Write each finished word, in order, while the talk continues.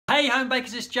Hey home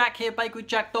bakers, it's Jack here,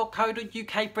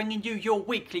 bakewithjack.co.uk, bringing you your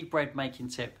weekly bread making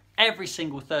tip every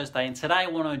single Thursday. And today I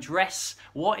want to address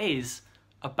what is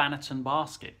a banneton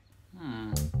basket.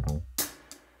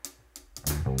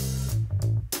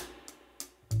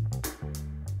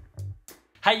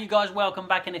 Hey you guys, welcome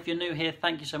back, and if you're new here,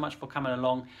 thank you so much for coming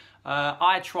along.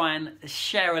 I try and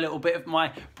share a little bit of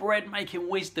my bread making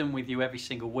wisdom with you every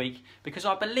single week because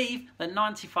I believe that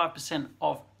 95%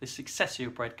 of the success of your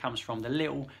bread comes from the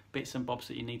little bits and bobs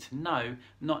that you need to know,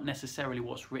 not necessarily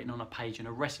what's written on a page in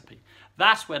a recipe.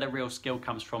 That's where the real skill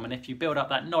comes from, and if you build up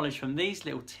that knowledge from these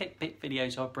little tidbit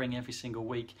videos I bring every single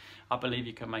week, I believe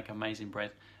you can make amazing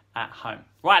bread at home.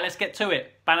 Right, let's get to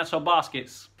it. Banneton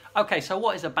baskets. Okay, so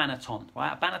what is a banneton?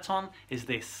 Right, a banneton is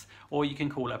this, or you can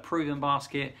call it a proving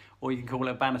basket, or you can call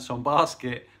it a banneton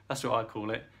basket. That's what I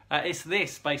call it. It's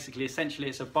this, basically. Essentially,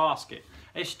 it's a basket.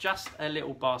 It's just a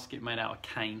little basket made out of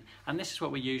cane, and this is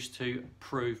what we use to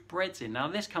prove breads in. Now,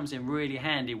 this comes in really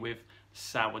handy with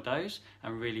sourdoughs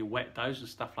and really wet doughs and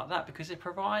stuff like that because it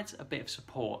provides a bit of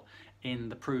support in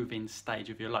the proving stage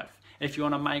of your loaf. If you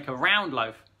want to make a round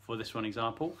loaf, for this one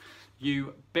example,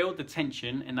 you build the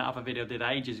tension in that other video I did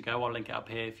ages ago. I'll link it up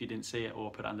here if you didn't see it,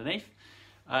 or put it underneath.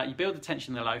 You build the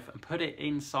tension in the loaf and put it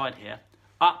inside here,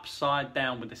 upside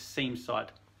down with the seam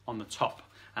side on the top.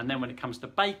 And then when it comes to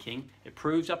baking, it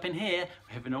proves up in here,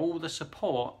 having all the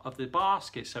support of the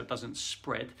basket so it doesn't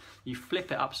spread. You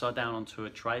flip it upside down onto a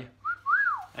tray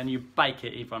and you bake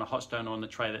it either on a hot stone or on the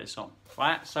tray that it's on,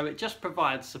 right? So it just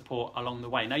provides support along the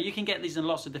way. Now you can get these in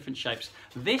lots of different shapes.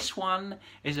 This one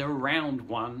is a round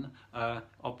one,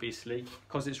 obviously,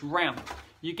 because it's round.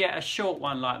 You get a short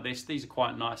one like this. These are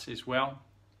quite nice as well.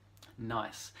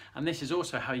 Nice. And this is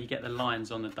also how you get the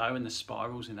lines on the dough and the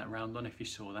spirals in that round one, if you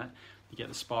saw that. You get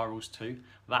the spirals too.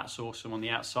 That's awesome on the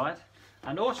outside.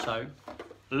 And also,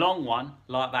 long one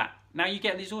like that. Now you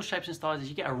get these all shapes and sizes.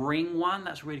 You get a ring one,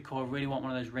 that's really cool. I really want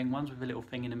one of those ring ones with a little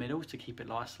thing in the middle to keep it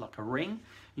nice like a ring.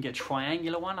 You get a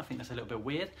triangular one, I think that's a little bit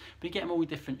weird, but you get them all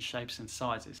different shapes and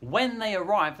sizes. When they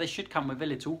arrive, they should come with a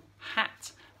little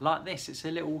hat like this. It's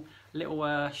a little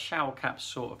shower cap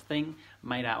sort of thing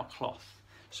made out of cloth.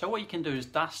 So what you can do is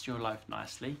dust your loaf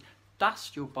nicely,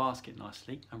 dust your basket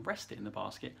nicely, and rest it in the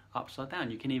basket upside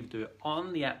down. You can either do it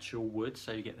on the actual wood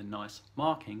so you get the nice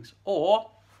markings, or,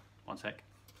 one sec,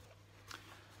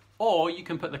 or you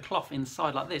can put the cloth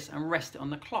inside like this and rest it on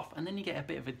the cloth, and then you get a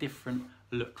bit of a different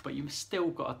look, but you've still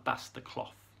got to dust the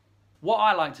cloth. What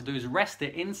I like to do is rest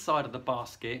it inside of the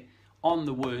basket on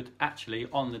the wood, actually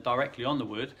directly on the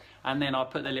wood, and then I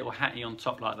put the little hattie on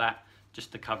top like that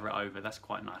just to cover it over. That's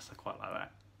quite nice, I quite like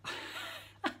that.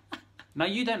 Now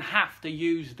you don't have to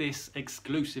use this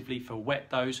exclusively for wet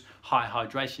doughs, high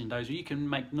hydration doughs, or you can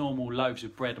make normal loaves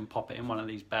of bread and pop it in one of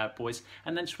these bad boys,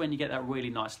 and then just when you get that really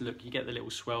nice look, you get the little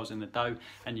swells in the dough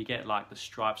and you get like the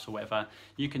stripes or whatever,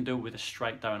 you can do it with a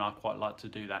straight dough, and I quite like to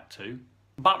do that too.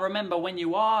 But remember, when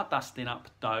you are dusting up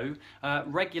dough,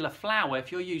 regular flour,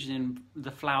 if you're using the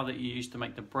flour that you use to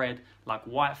make the bread, like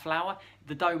white flour,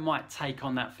 the dough might take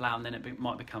on that flour and then it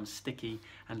might become sticky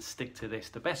and stick to this.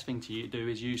 The best thing to do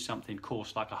is use something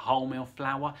coarse like a wholemeal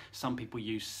flour. Some people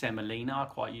use semolina. I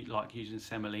quite like using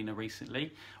semolina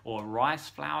recently. Or rice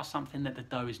flour, something that the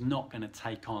dough is not going to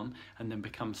take on and then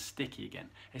become sticky again,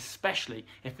 especially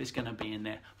if it's going to be in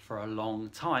there for a long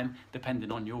time,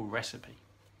 depending on your recipe.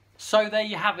 So there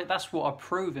you have it. That's what a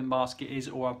proving basket is,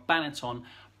 or a banneton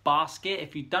basket.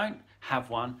 If you don't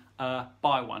have one,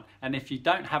 buy one. And if you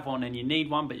don't have one and you need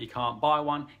one but you can't buy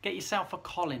one, get yourself a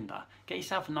colander. Get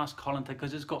yourself a nice colander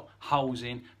because it's got holes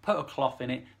in. Put a cloth in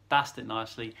it, dust it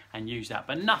nicely and use that.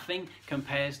 But nothing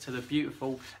compares to the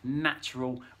beautiful,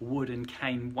 natural, wooden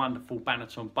cane, wonderful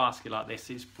banneton basket like this.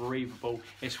 It's breathable,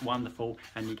 it's wonderful,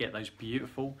 and you get those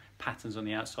beautiful patterns on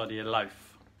the outside of your loaf.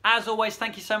 As always,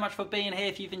 thank you so much for being here.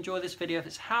 If you've enjoyed this video, if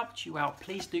it's helped you out,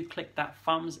 please do click that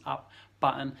thumbs up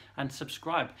button and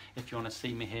subscribe if you want to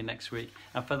see me here next week.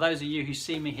 And for those of you who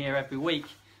see me here every week,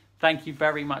 thank you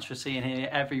very much for seeing me here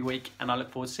every week, and I look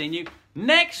forward to seeing you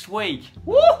next week.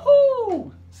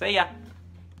 Woohoo! See ya.